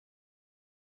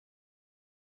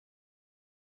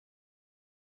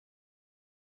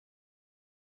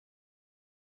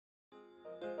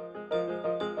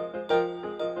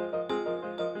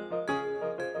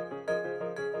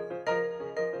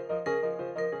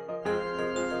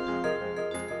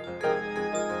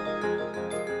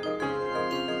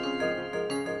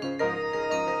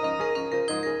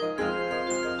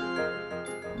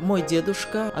мой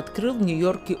дедушка открыл в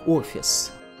Нью-Йорке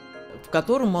офис, в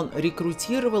котором он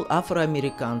рекрутировал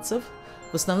афроамериканцев,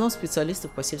 в основном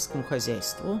специалистов по сельскому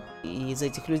хозяйству. И из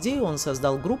этих людей он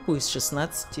создал группу из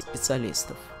 16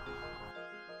 специалистов.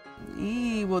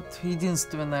 И вот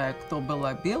единственная, кто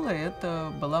была белая,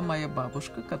 это была моя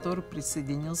бабушка, которая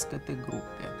присоединилась к этой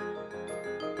группе.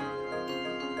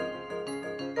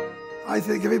 I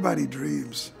think everybody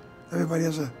dreams. Everybody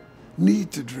has a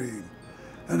need to dream.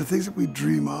 And the things that we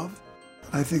dream of,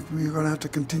 I think we're going to have to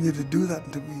continue to do that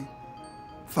until we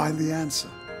find the answer.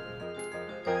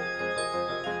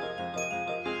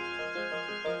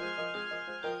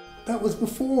 That was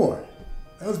before.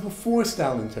 That was before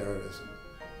Stalin terrorism.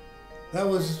 That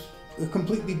was a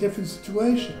completely different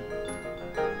situation.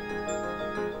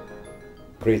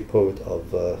 Great poet of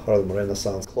Harlem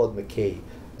Renaissance, Claude McKay.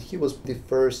 He was the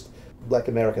first Black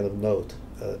American of note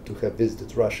to have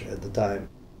visited Russia at the time.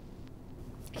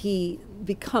 He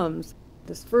becomes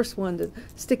this first one to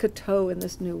stick a toe in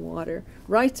this new water,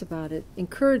 writes about it,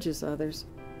 encourages others.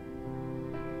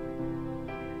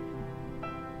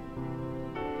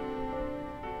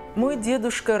 Мой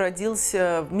дедушка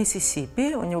родился в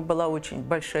Миссисипи, у него была очень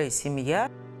большая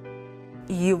семья.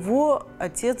 Его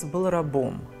отец был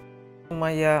рабом.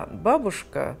 Моя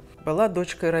бабушка была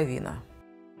дочкой раввина.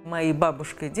 Мои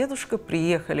бабушка и дедушка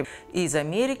приехали из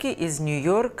Америки, из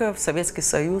Нью-Йорка в Советский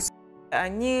Союз.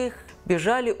 Они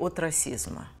бежали от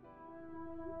расизма.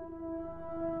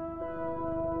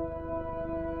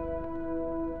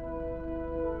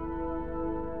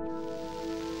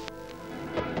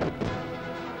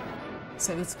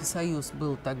 Советский Союз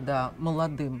был тогда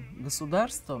молодым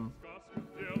государством.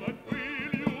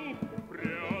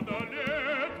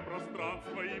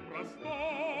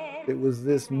 It was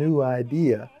this new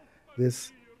idea,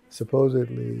 this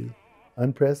supposedly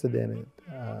unprecedented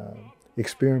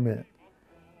experiment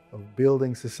of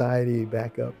building society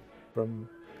back up from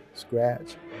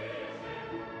scratch.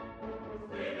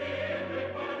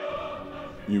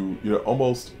 You're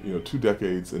almost 2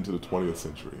 decades into the 20th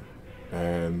century.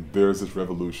 And there's this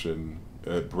revolution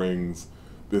that brings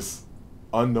this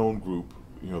unknown group,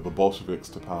 the Bolsheviks,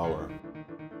 to power.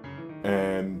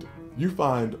 And you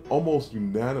find almost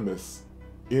unanimous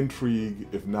intrigue,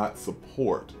 if not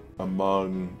support,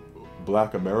 among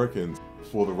Black Americans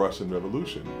for the Russian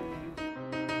Revolution.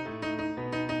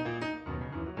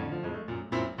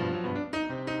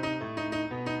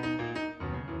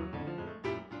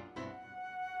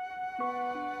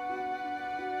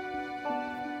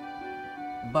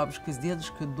 Бабушка с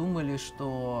дедушкой думали,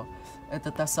 что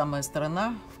это та самая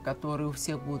страна, в которой у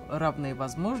всех будут равные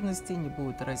возможности, не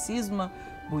будет расизма,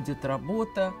 будет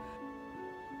работа.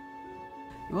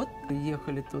 И вот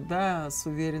приехали туда с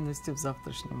уверенностью в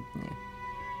завтрашнем дне.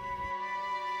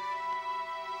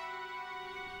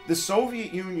 The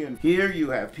Soviet Union, here you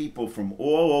have people from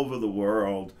all over the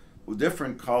world, with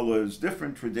different colors,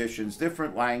 different traditions,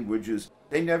 different languages.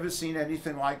 They never seen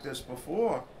anything like this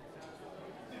before.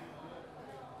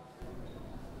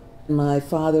 My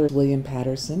father, William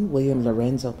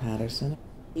Lorenzo Patterson,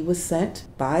 he was sent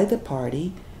by the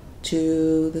party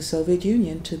to the Soviet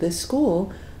Union, to this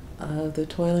school of the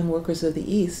toiling workers of the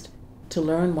East, to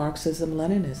learn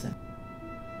Marxism-Leninism.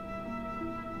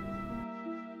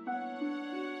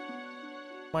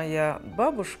 Моя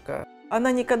бабушка,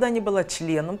 она никогда не была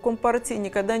членом Компартии,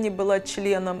 никогда не была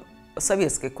членом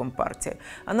советской Компартии.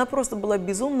 Она просто была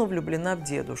безумно влюблена в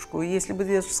дедушку. И если бы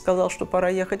дедушка сказал, что пора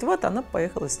ехать в ад, она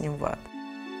поехала с ним в ад.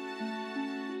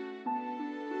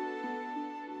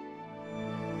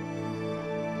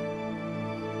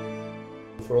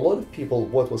 For a lot of people,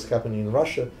 what was happening in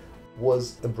Russia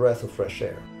was a breath of fresh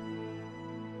air.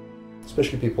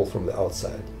 Especially people from the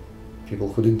outside.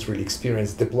 People who didn't really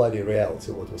experience the bloody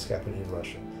reality of what was happening in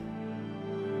Russia.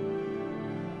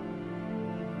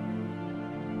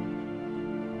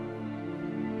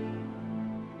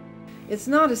 It's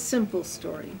not a simple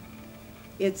story.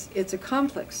 It's a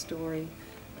complex story,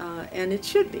 and it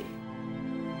should be.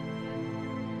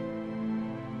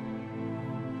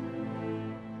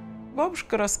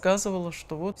 Бабушка рассказывала,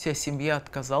 что вот вся семья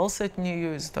отказалась от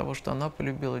нее из-за того, что она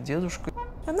полюбила дедушку.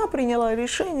 Она приняла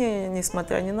решение,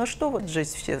 несмотря ни на что, вот сжечь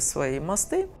все свои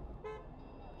мосты.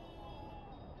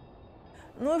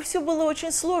 Но все было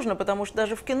очень сложно, потому что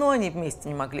даже в кино они вместе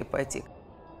не могли пойти.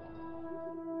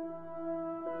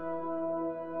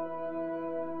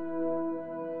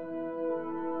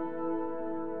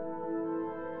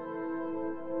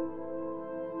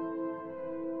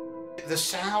 The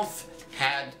South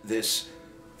had this,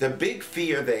 the big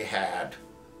fear they had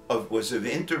was of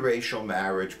interracial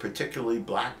marriage, particularly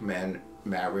black men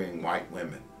marrying white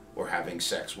women or having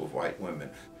sex with white women.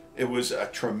 It was a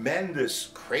tremendous,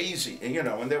 crazy, you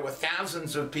know, and there were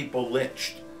thousands of people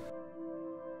lynched.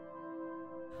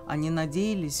 Они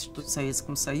надеялись, что в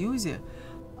Советском Союзе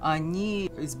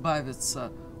они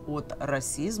избавятся от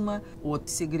расизма, от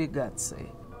сегрегации.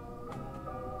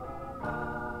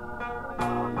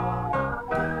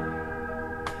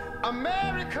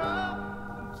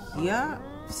 Я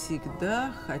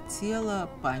всегда хотела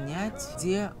понять,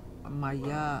 где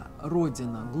моя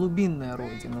родина, глубинная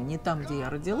родина, не там, где я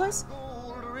родилась.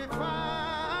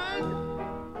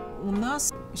 У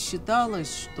нас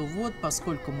считалось, что вот,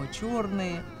 поскольку мы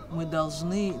черные, мы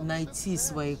должны найти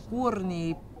свои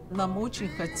корни. Нам очень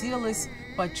хотелось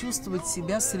почувствовать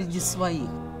себя среди своих.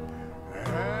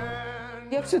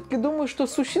 Я все-таки думаю, что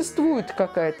существует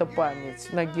какая-то память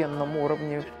на генном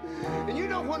уровне.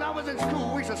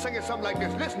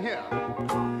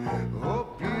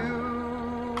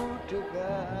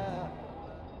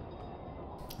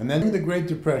 And then the Great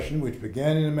Depression, which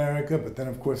began in America, but then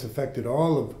of course affected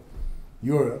all of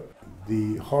Europe,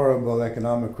 the horrible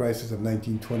economic crisis of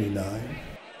 1929.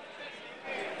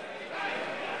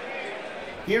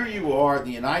 Here you are,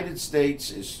 the United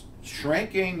States is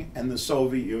shrinking and the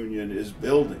Soviet Union is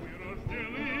building.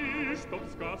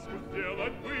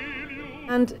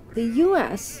 And the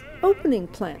U.S. opening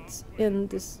plants in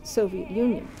the Soviet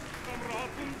Union.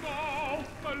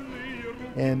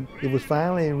 And it was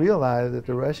finally realized that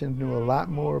the Russians knew a lot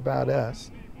more about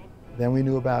us than we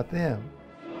knew about them.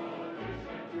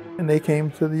 And they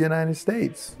came to the United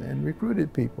States and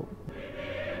recruited people.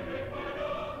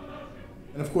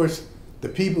 And of course, the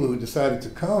people who decided to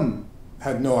come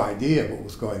had no idea what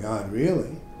was going on,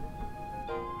 really.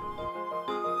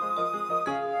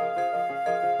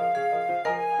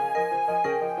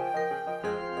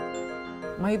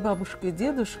 Мои бабушка и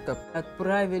дедушка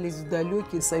отправились в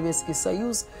далекий Советский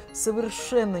Союз,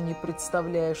 совершенно не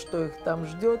представляя, что их там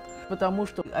ждет, потому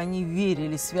что они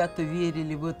верили, свято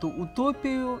верили в эту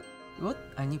утопию. И вот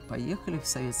они поехали в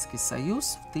Советский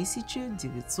Союз в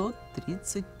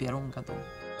 1931 году.